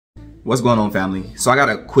What's going on, family? So I got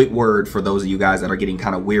a quick word for those of you guys that are getting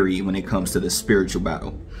kind of weary when it comes to the spiritual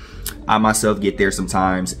battle. I myself get there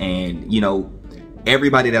sometimes, and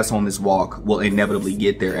everybody that's on this walk will inevitably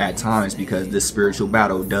get there at times because this spiritual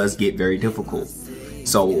battle does get very difficult.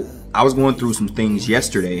 So I was going through some things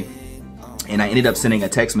yesterday, and I ended up sending a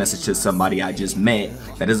text message to somebody I just met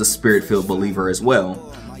that is a spirit-filled believer as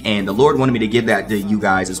well. And the Lord wanted me to give that to you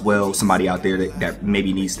guys as well, somebody out there that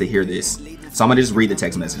maybe needs to hear this. So I'm gonna just read the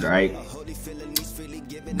text message, all right?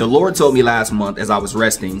 The Lord told me last month as I was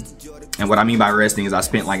resting, and what I mean by resting is I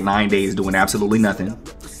spent like 9 days doing absolutely nothing,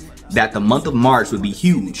 that the month of March would be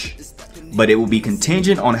huge, but it will be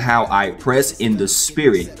contingent on how I press in the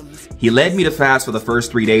spirit. He led me to fast for the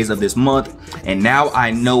first 3 days of this month, and now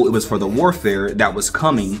I know it was for the warfare that was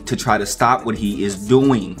coming to try to stop what he is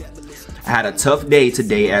doing. I had a tough day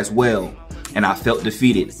today as well, and I felt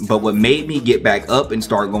defeated, but what made me get back up and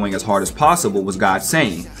start going as hard as possible was God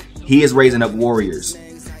saying, he is raising up warriors.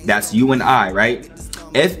 That's you and I, right?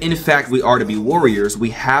 If in fact we are to be warriors, we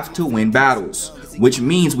have to win battles, which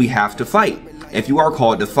means we have to fight. If you are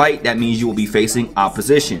called to fight, that means you will be facing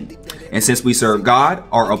opposition. And since we serve God,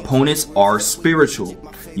 our opponents are spiritual.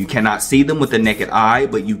 You cannot see them with the naked eye,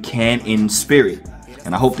 but you can in spirit.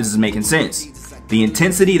 And I hope this is making sense. The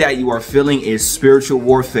intensity that you are feeling is spiritual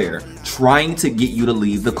warfare, trying to get you to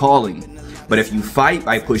leave the calling. But if you fight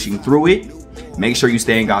by pushing through it, make sure you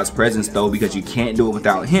stay in God's presence though, because you can't do it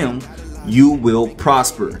without him. You will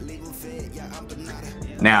prosper.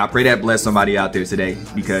 Now, I pray that bless somebody out there today,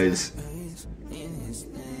 because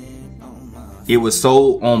it was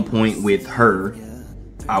so on point with her.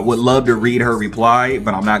 I would love to read her reply,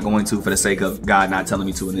 but I'm not going to for the sake of God not telling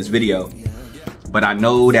me to in this video. But I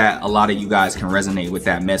know that a lot of you guys can resonate with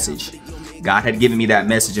that message. God had given me that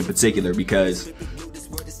message in particular because,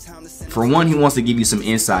 for one, he wants to give you some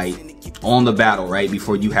insight on the battle, right,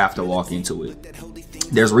 before you have to walk into it.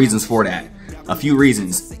 There's reasons for that. A few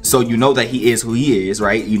reasons. So you know that he is who he is,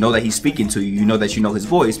 right? You know that he's speaking to you. You know that you know his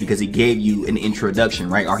voice because he gave you an introduction,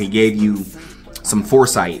 right? Or he gave you some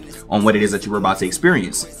foresight on what it is that you were about to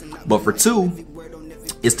experience. But for two,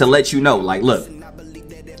 is to let you know, like, look,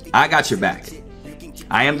 I got your back.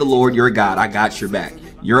 I am the Lord, your God. I got your back.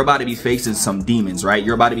 You're about to be facing some demons, right?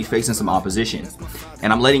 You're about to be facing some opposition.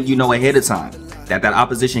 And I'm letting you know ahead of time that that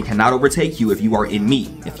opposition cannot overtake you if you are in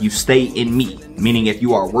me. If you stay in me, meaning if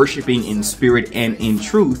you are worshiping in spirit and in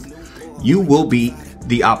truth, you will beat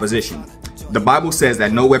the opposition. The Bible says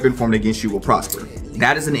that no weapon formed against you will prosper.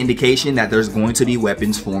 That is an indication that there's going to be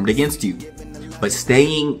weapons formed against you. But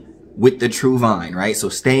staying with the true vine, right? So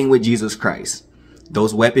staying with Jesus Christ,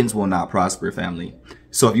 those weapons will not prosper, family.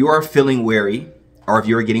 So if you are feeling weary, or if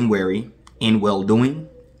you're getting weary in well-doing,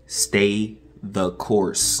 stay the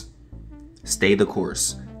course. Stay the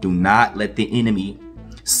course. Do not let the enemy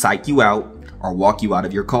psych you out or walk you out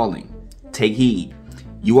of your calling. Take heed.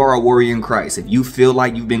 You are a warrior in Christ. If you feel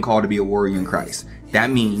like you've been called to be a warrior in Christ, that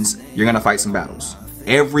means you're going to fight some battles.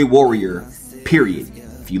 Every warrior, period.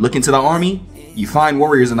 If you look into the army, you find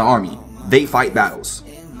warriors in the army. They fight battles.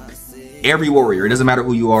 Every warrior, it doesn't matter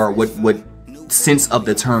who you are, what sense of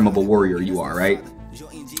the term of a warrior you are, right?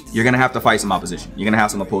 You're going to have to fight some opposition. You're going to have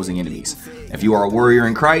some opposing enemies. If you are a warrior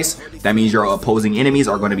in Christ, that means your opposing enemies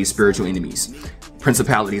are going to be spiritual enemies,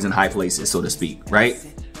 principalities in high places, so to speak, right?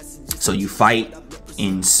 So you fight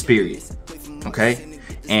in spirit, okay?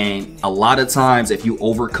 And a lot of times if you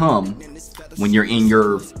overcome when you're in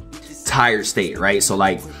your tired state, right? So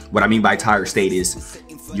like what I mean by tired state is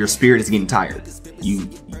your spirit is getting tired.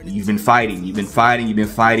 You've been fighting,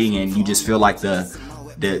 and you just feel like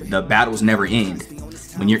the battles never end.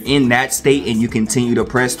 When you're in that state and you continue to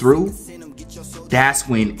press through, that's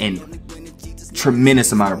when a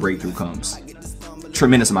tremendous amount of breakthrough comes.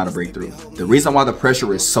 Tremendous amount of breakthrough. The reason why the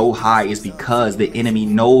pressure is so high is because the enemy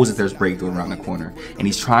knows that there's breakthrough around the corner, and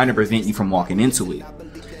he's trying to prevent you from walking into it.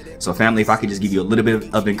 So family, if I could just give you a little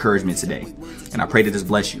bit of encouragement today, and I pray that this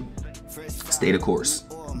bless you. Stay the course.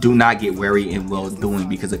 Do not get weary in well-doing,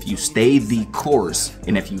 because if you stay the course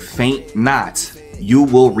and if you faint not, you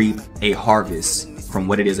will reap a harvest from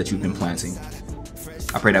what it is that you've been planting.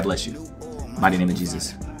 I pray that bless you. Mighty name of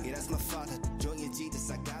Jesus.